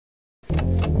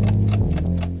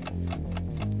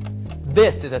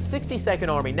This is a 60-second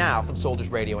Army Now from Soldiers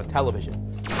Radio and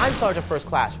Television. I'm Sergeant First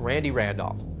Class Randy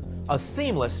Randolph. A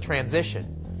seamless transition.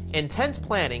 Intense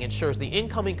planning ensures the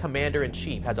incoming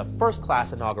Commander-in-Chief has a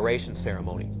first-class inauguration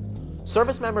ceremony.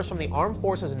 Service members from the Armed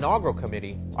Forces Inauguration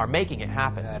Committee are making it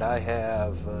happen. I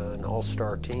have an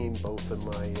all-star team both in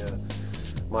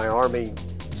my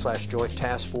Army/Joint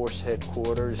Task Force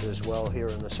headquarters as well here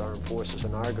in this Armed Forces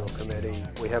Inauguration Committee.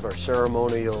 We have our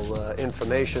Ceremonial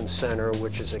Information Center,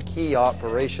 which is a key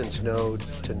operations node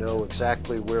to know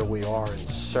exactly where we are in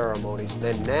ceremonies.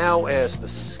 And now as the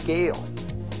scale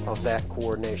of that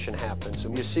coordination happens,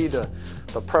 and you see the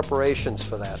preparations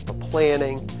for that, the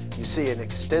planning, you see an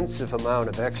extensive amount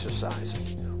of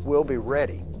exercising. We'll be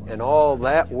ready, and all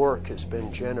that work has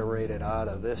been generated out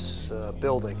of this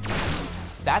building.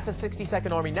 That's a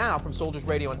 60-second Army Now from Soldiers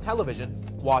Radio and Television,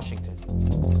 Washington.